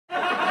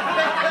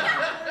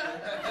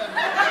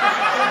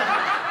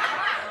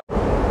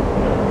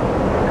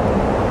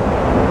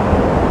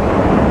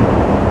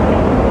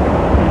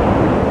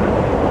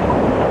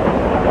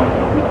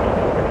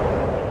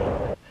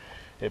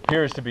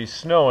appears to be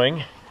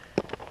snowing.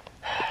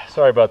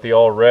 Sorry about the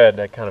all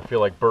red. I kind of feel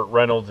like Burt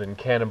Reynolds in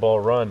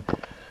Cannonball Run.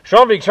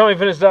 Sean Vick,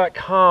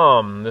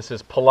 SeanVickFitness.com. This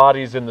is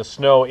Pilates in the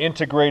Snow,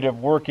 integrative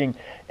working,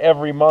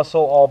 every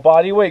muscle, all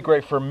body weight,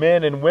 great for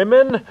men and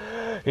women.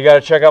 You got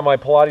to check out my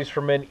Pilates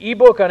for Men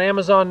ebook on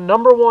Amazon,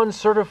 #1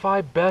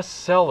 certified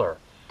bestseller.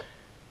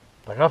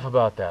 But enough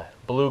about that.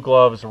 Blue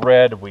gloves,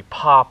 red, we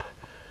pop.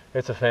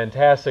 It's a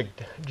fantastic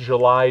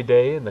July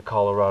day in the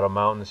Colorado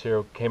mountains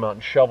here. Came out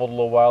and shoveled a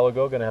little while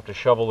ago, gonna have to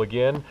shovel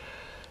again.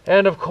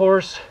 And of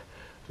course,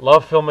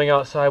 love filming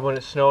outside when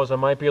it snows. I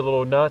might be a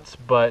little nuts,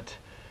 but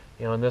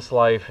you know, in this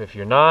life, if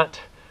you're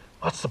not,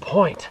 what's the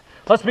point?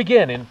 Let's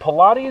begin in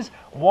Pilates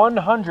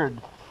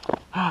 100.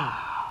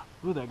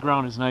 Ooh, that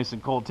ground is nice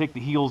and cold. Take the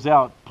heels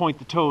out, point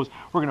the toes.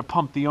 We're gonna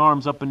pump the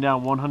arms up and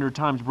down 100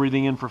 times,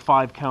 breathing in for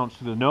 5 counts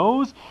through the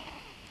nose.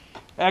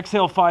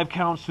 Exhale 5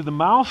 counts through the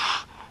mouth.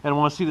 And I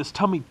want to see this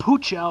tummy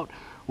pooch out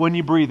when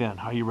you breathe in.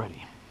 Are you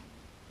ready?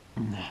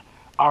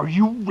 Are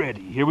you ready?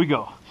 Here we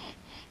go.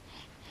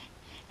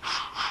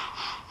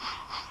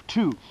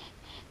 2,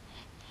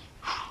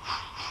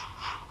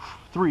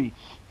 3,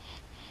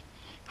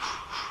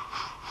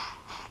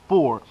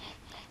 4.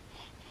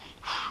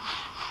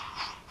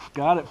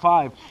 Got it.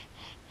 5,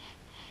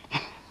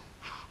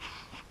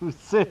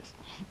 6,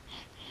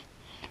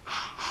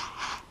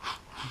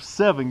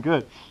 7.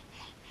 Good.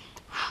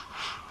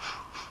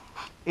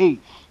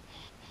 8.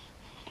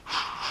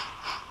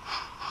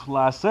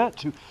 Last set.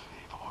 2,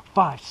 4,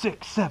 5,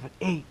 6, 7,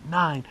 8,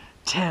 9,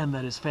 10.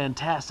 That is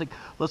fantastic.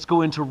 Let's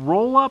go into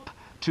roll up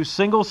to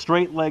single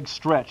straight leg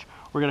stretch.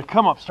 We're going to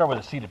come up, start with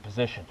a seated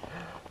position.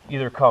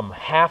 Either come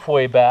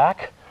halfway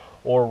back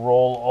or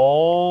roll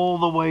all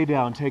the way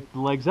down. Take the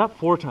legs up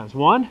 4 times.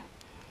 1,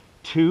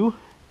 2,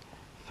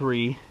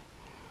 3,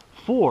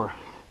 4.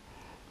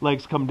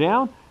 Legs come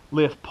down,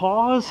 lift,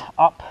 pause,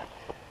 up,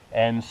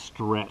 and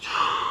stretch.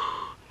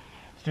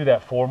 Let's do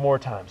that 4 more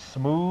times.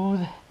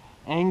 Smooth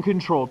and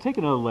controlled. Take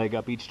another leg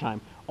up each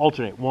time.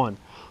 Alternate. 1,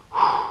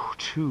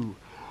 2,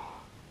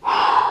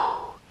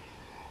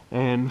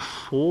 and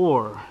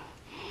 4.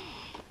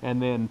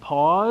 And then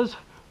pause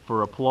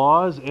for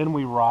applause, and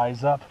we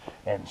rise up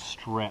and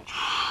stretch.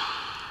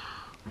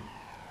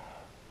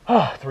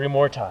 3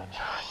 more times.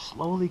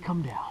 Slowly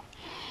come down.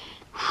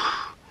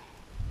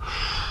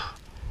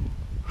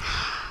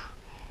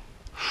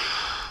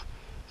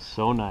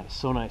 So nice,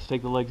 so nice.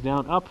 Take the legs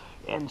down, up,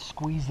 and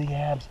squeeze the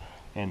abs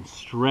and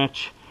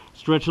stretch.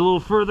 Stretch a little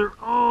further.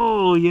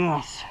 Oh,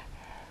 yes.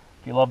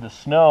 If you love the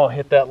snow,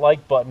 hit that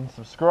like button,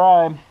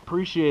 subscribe.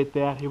 Appreciate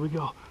that. Here we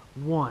go.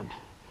 1,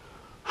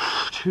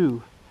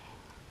 2,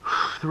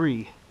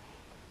 3,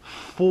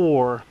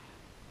 4.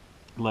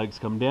 Legs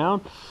come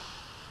down.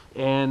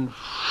 And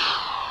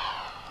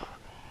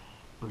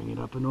bring it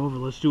up and over.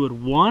 Let's do it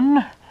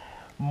 1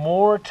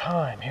 more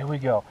time. Here we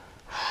go.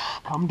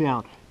 Come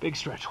down. Big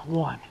stretch.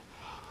 1,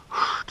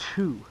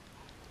 2,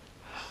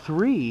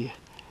 3,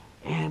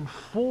 and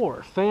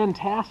 4.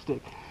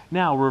 Fantastic.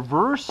 Now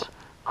reverse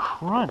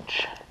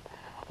crunch.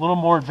 A little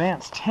more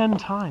advanced. 10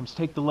 times.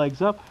 Take the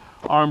legs up,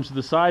 arms to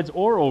the sides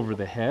or over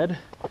the head.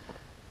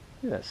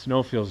 Yeah, that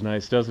snow feels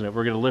nice, doesn't it?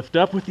 We're going to lift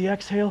up with the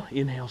exhale.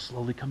 Inhale,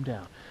 slowly come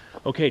down.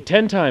 Okay,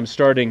 10 times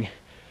starting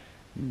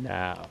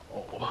now.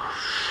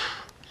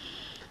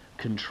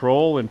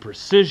 Control and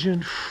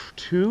precision.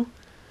 2.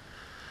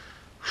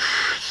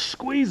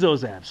 Squeeze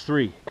those abs.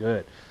 3.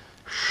 Good.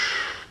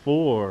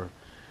 4.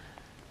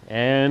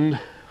 And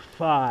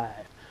 5.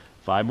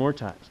 5 more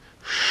times.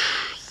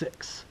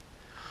 6.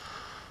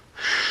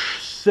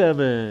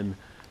 7.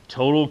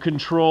 Total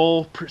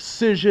control,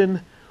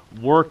 precision.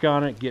 Work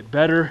on it. Get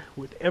better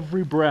with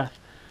every breath.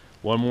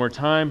 1 more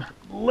time.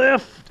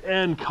 Lift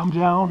and come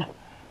down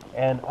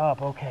and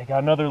up. Okay,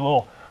 got another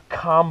little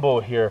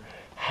combo here.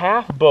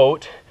 Half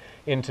boat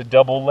into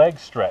double leg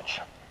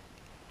stretch.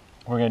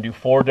 We're going to do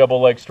 4 double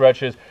leg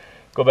stretches.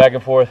 Go back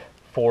and forth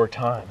 4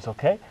 times,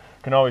 okay?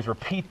 You can always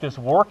repeat this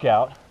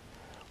workout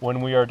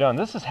when we are done.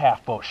 This is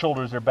half boat.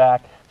 Shoulders are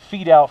back,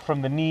 feet out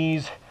from the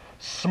knees.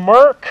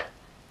 Smirk.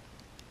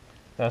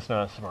 That's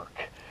not a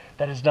smirk.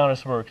 That is not a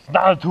smirk. It's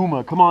not a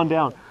tuma. Come on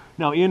down.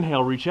 Now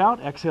inhale, reach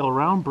out. Exhale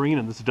around, bring it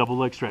in. This is a double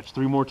leg stretch.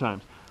 3 more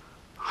times.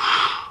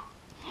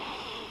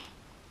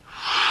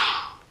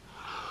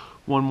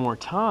 1 more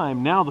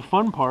time. Now the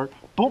fun part.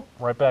 Boom.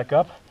 Right back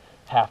up.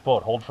 Half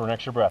boat. Hold for an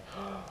extra breath.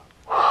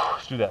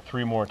 Let's do that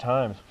 3 more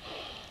times.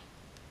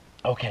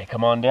 Okay,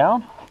 come on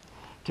down.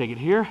 Take it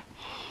here.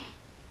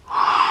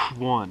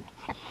 1,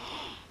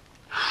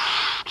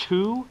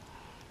 2.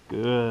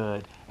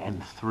 Good.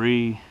 And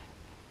 3.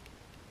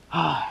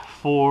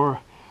 4.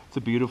 It's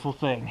a beautiful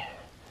thing.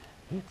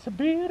 It's a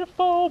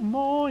beautiful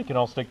morning. You can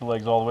all stick the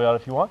legs all the way out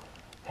if you want.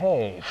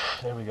 Hey,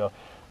 there we go.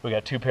 We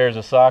got 2 pairs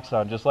of socks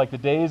on, just like the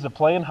days of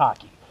playing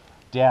hockey.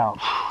 Down.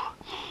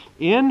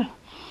 In.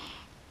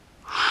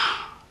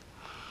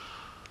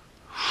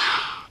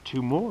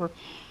 2 more.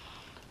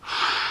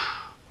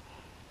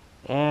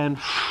 And,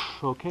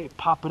 okay,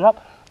 pop it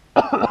up.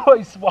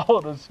 I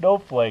swallowed a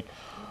snowflake.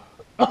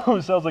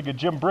 It sounds like a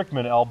Jim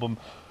Brickman album.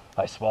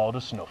 I swallowed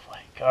a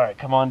snowflake. All right,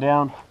 come on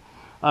down.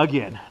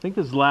 Again, I think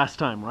this is the last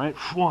time, right?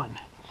 1,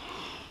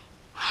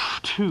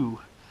 2,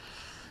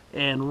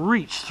 and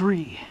reach.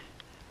 3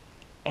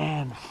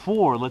 and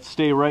 4. Let's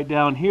stay right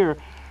down here.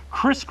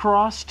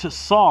 Crisscross to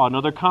saw,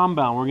 another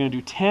compound. We're going to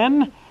do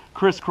 10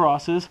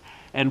 crisscrosses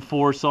and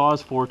 4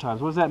 saws 4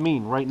 times. What does that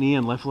mean? Right knee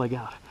in, left leg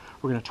out.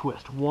 We're going to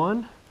twist.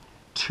 1,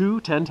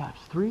 2, 10 times.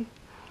 3,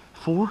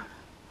 4,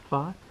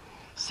 5,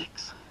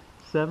 6,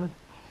 7,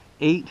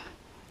 8,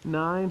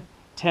 9,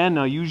 10.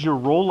 Now use your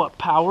roll-up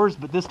powers,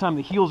 but this time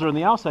the heels are on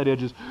the outside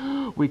edges.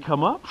 We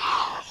come up,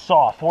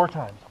 saw 4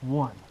 times.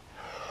 1,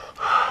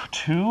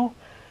 2,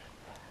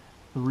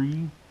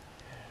 3,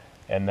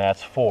 and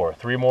that's 4.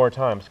 3 more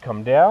times.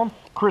 Come down,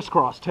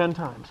 crisscross 10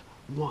 times.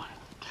 1,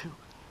 2, 3,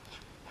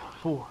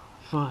 4,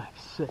 5,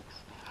 6,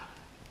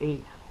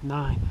 8,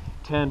 9,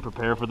 10.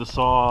 Prepare for the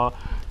saw.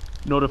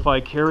 Notify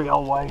Carrie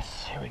L.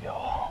 Weiss. Here we go.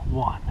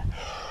 1.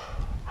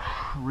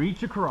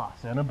 Reach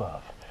across and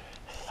above.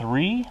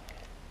 3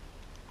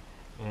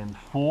 and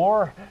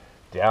 4.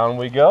 Down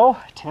we go.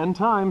 10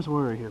 times.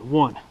 We're here.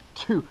 1,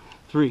 2,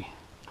 3,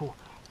 4,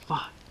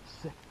 5,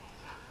 6,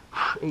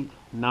 8,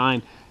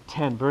 9,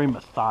 10. Very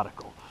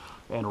methodical.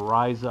 And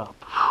rise up.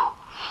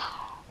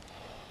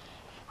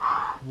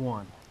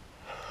 1,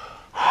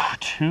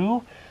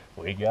 2.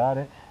 We got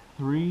it.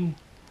 3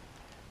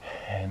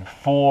 and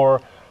 4.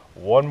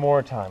 One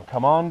more time.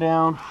 Come on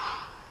down.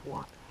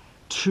 1,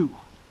 2,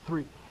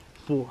 3,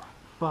 4,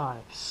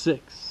 5,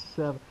 6,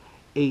 7,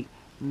 8,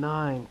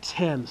 9,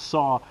 10.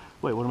 Saw.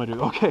 Wait, what am I doing?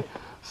 Okay.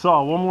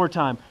 Saw. One more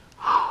time.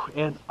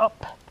 And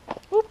up.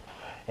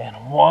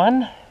 And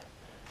 1,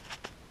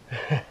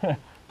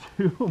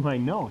 2. My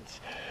notes.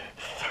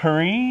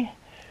 3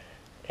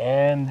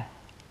 and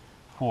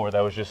 4.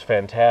 That was just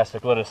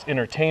fantastic. Let us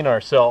entertain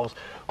ourselves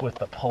with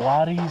the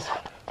Pilates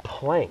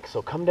plank.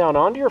 So come down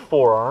onto your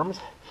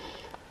forearms.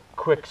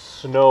 Quick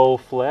snow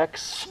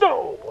flex.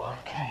 Snow!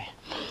 Okay.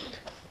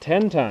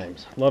 10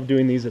 times. Love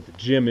doing these at the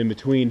gym in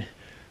between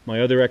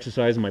my other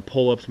exercise, my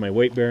pull-ups, my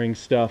weight-bearing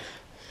stuff,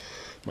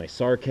 my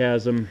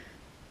sarcasm.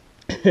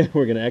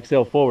 We're going to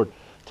exhale forward.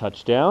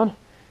 Touch down.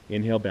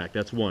 Inhale back.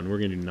 That's 1. We're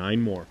going to do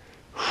 9 more.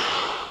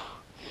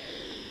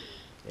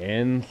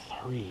 And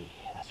 3.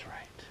 That's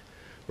right.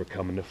 We're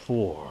coming to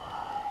 4.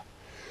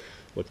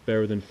 What's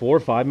better than 4?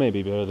 5 may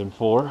be better than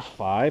 4.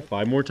 5.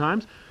 5 more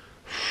times.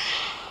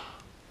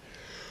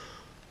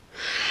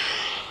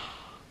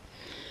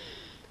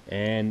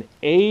 And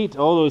 8.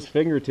 All those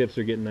fingertips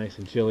are getting nice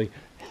and chilly.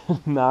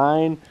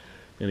 9.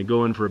 Gonna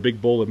go in for a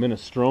big bowl of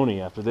minestrone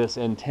after this.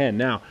 And 10.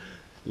 Now,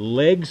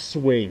 leg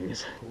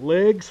swings.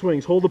 Leg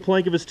swings. Hold the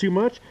plank if it's too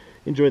much.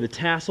 Enjoy the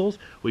tassels.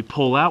 We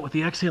pull out with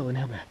the exhale.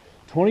 Inhale back.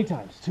 20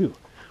 times. 2,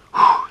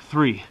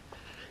 3,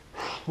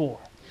 4,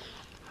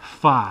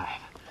 5,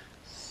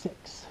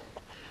 6,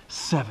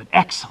 7.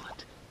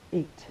 Excellent.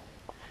 8,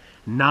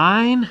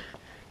 9,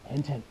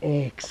 and 10.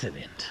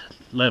 Excellent.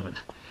 11,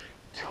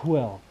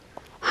 12,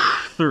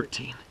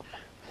 13,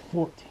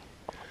 14,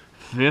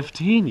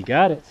 15. You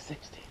got it.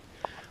 16,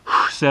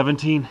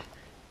 17,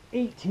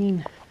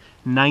 18,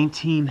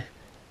 19,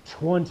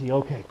 20.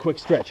 Okay, quick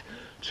stretch.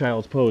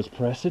 Child's pose.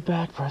 Press it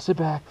back. Press it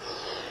back.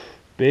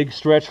 Big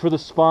stretch for the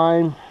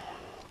spine.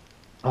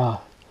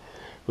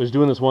 Was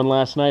doing this one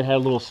last night. Had a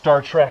little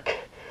Star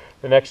Trek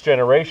The Next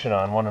Generation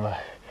on, one of my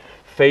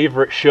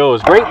favorite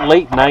shows. Great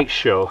late night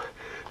show.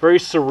 Very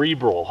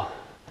cerebral.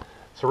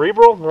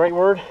 Cerebral, the right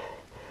word?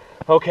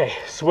 Okay,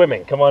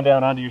 swimming. Come on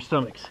down onto your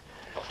stomachs.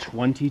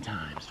 20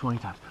 times. 20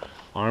 times.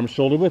 Arms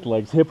shoulder width,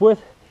 legs hip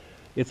width.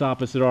 It's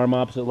opposite arm,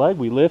 opposite leg.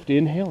 We lift,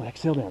 inhale,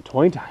 exhale down.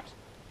 20 times.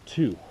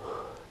 2,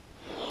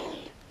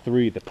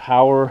 3. The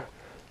power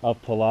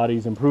of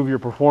Pilates. Improve your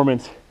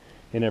performance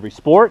in every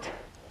sport,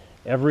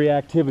 every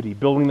activity.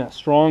 Building that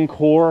strong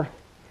core,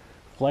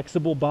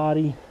 flexible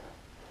body,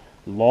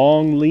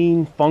 long,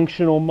 lean,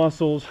 functional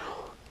muscles.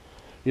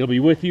 It'll be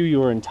with you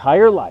your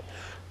entire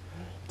life.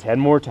 10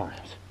 more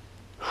times.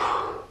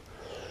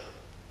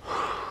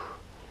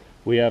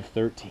 We have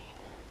 13,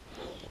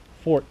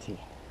 14,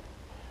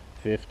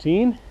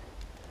 15,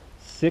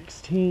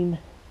 16,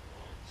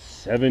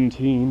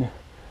 17,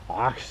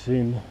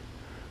 18,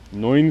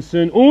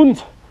 19,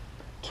 und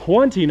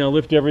 20. Now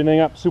lift everything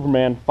up.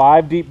 Superman.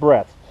 5 deep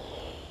breaths.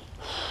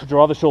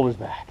 Draw the shoulders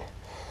back.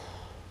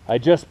 I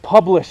just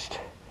published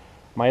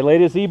my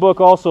latest ebook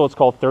also. It's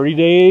called 30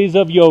 Days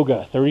of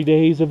Yoga. 30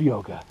 Days of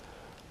Yoga.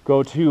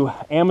 Go to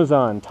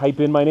Amazon, type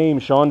in my name,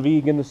 Sean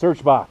Vigue, in the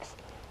search box,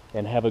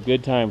 and have a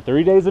good time.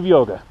 30 Days of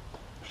Yoga.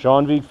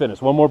 Sean Vigue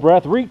Fitness. One more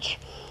breath. Reach.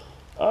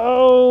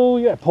 Oh,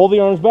 yeah. Pull the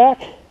arms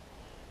back.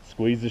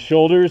 Squeeze the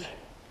shoulders.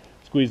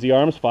 Squeeze the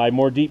arms. 5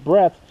 more deep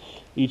breaths.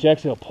 Each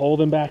exhale, pull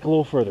them back a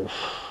little further.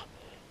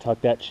 Tuck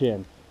that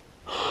chin.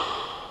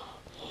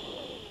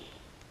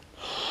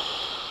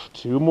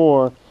 2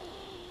 more.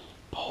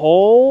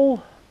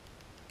 Pull.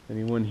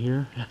 Anyone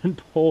here?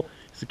 And pull.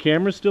 Is the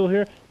camera still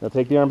here? Now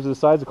take the arms to the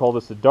sides. I call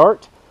this a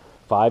dart.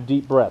 5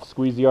 deep breaths.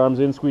 Squeeze the arms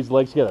in, squeeze the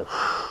legs together.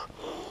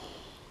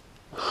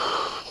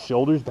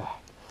 Shoulders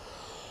back.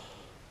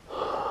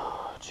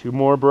 2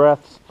 more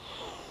breaths.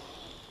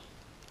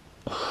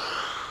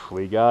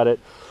 We got it.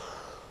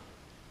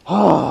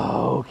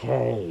 Oh,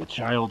 okay,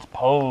 child's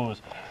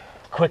pose.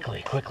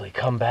 Quickly, quickly,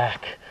 come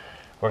back.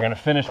 We're going to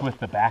finish with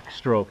the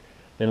backstroke,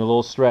 then a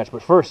little stretch.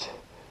 But first,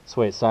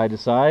 sway it side to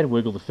side,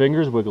 wiggle the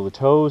fingers, wiggle the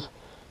toes.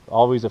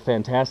 Always a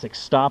fantastic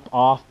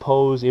stop-off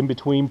pose,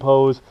 in-between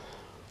pose.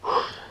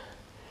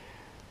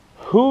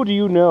 Who do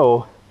you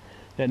know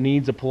that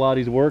needs a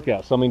Pilates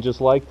workout? Something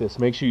just like this.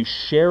 Make sure you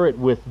share it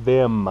with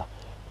them.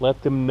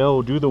 Let them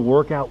know. Do the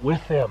workout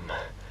with them.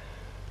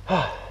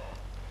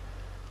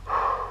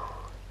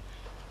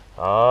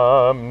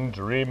 I'm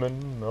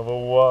dreaming of a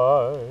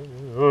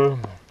while.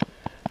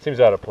 Seems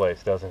out of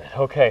place, doesn't it?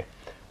 Okay,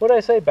 what did I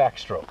say?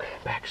 Backstroke.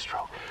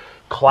 Backstroke.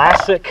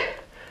 Classic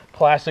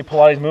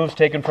Pilates moves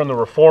taken from the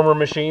reformer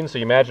machine. So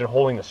you imagine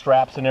holding the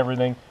straps and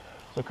everything.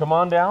 So come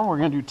on down. We're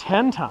going to do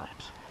 10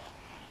 times.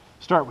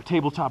 Start with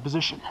tabletop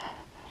position.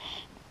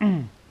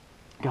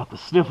 Got the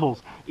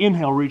sniffles.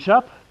 Inhale, reach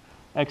up.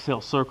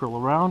 Exhale, circle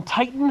around.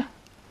 Tighten.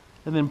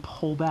 And then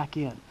pull back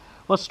in.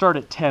 Let's start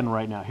at 10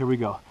 right now. Here we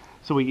go.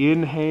 So we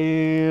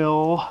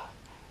inhale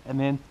and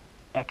then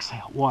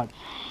exhale. 1.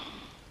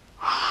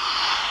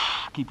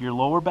 Keep your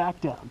lower back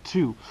down.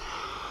 2.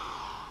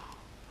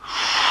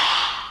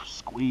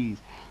 Squeeze.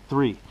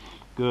 3.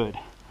 Good.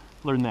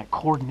 Learn that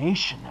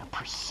coordination, that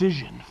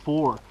precision.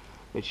 4.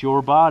 It's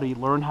your body.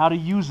 Learn how to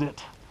use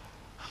it.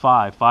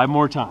 5. 5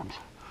 more times.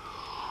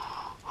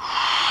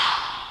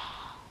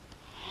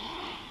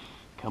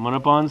 Coming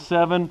up on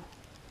 7.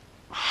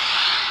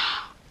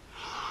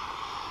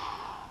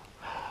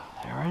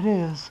 There it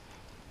is.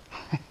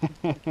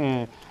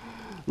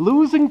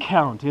 Losing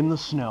count in the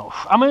snow.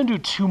 I'm going to do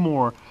 2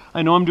 more.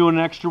 I know I'm doing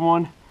an extra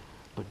one,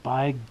 but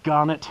by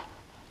gone it,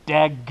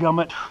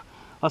 dadgummit,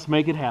 let's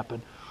make it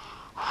happen.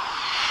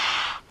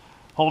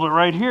 Hold it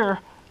right here.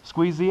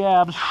 Squeeze the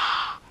abs.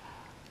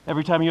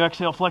 Every time you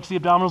exhale, flex the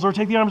abdominals or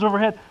take the arms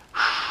overhead.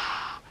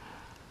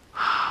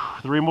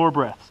 3 more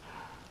breaths.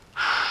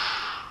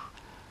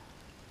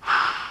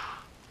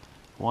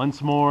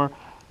 Once more.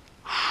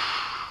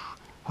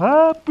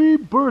 Happy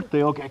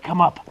birthday. Okay,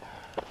 come up.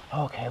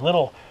 Okay,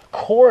 little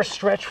core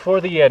stretch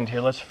for the end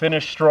here. Let's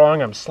finish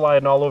strong. I'm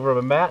sliding all over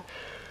the mat.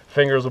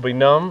 Fingers will be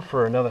numb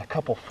for another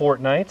couple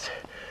fortnights.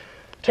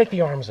 Take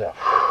the arms up.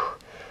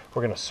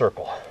 We're going to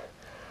circle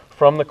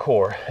from the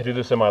core. I do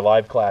this in my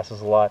live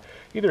classes a lot,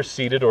 either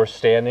seated or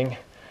standing.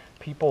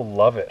 People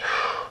love it.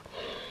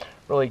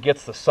 Really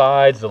gets the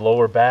sides, the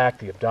lower back,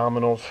 the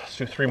abdominals. Let's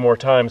do 3 more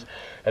times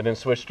and then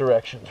switch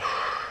directions.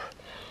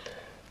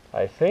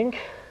 I think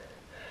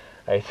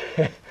I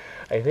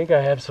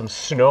have some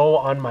snow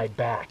on my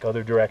back.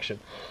 Other direction.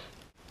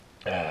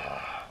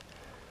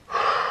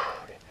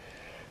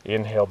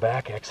 Inhale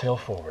back, exhale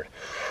forward.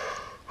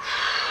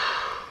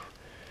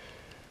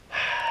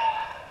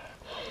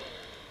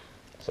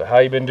 So how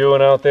you been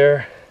doing out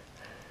there?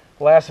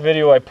 Last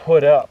video I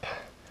put up,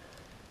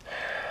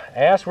 I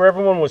asked where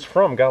everyone was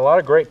from. Got a lot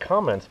of great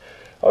comments.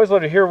 I always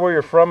love to hear where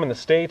you're from in the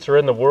States or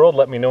in the world.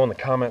 Let me know in the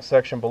comment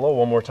section below.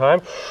 One more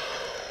time.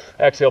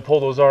 Exhale, pull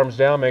those arms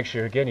down. Make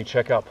sure, again, you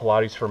check out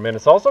Pilates for Men.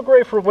 It's also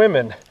great for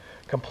women.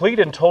 Complete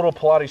and total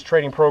Pilates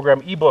training program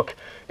ebook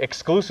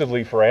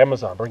exclusively for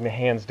Amazon. Bring the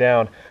hands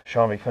down,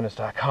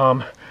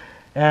 SeanVigFitness.com.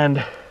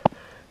 And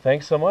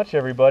thanks so much,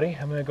 everybody.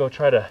 I'm going to go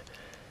try to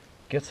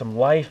get some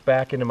life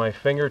back into my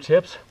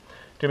fingertips.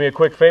 Do me a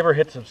quick favor,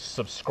 hit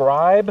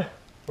subscribe,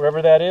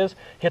 wherever that is.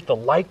 Hit the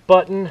like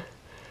button,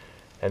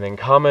 and then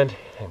comment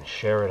and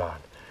share it on.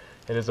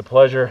 It is a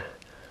pleasure.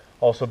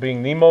 Also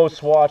being the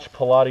most watched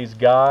Pilates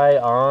guy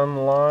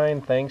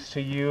online, thanks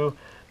to you.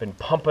 Been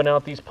pumping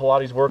out these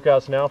Pilates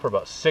workouts now for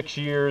about 6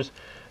 years.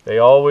 They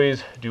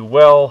always do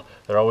well.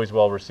 They're always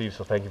well received,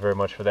 so thank you very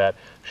much for that.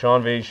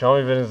 Sean V,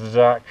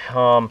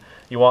 SeanVigFitness.com.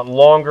 You want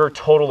longer,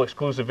 total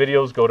exclusive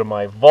videos, go to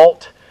my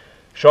vault,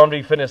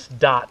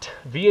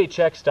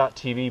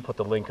 SeanVigFitness.vhx.tv. Put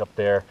the link up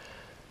there.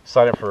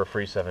 Sign up for a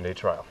free 7-day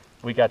trial.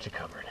 We got you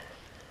covered.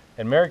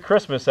 And Merry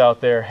Christmas out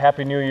there.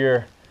 Happy New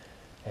Year.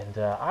 And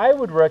I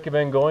would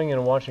recommend going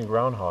and watching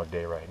Groundhog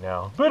Day right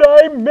now. But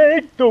I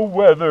make the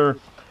weather.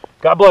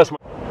 God bless.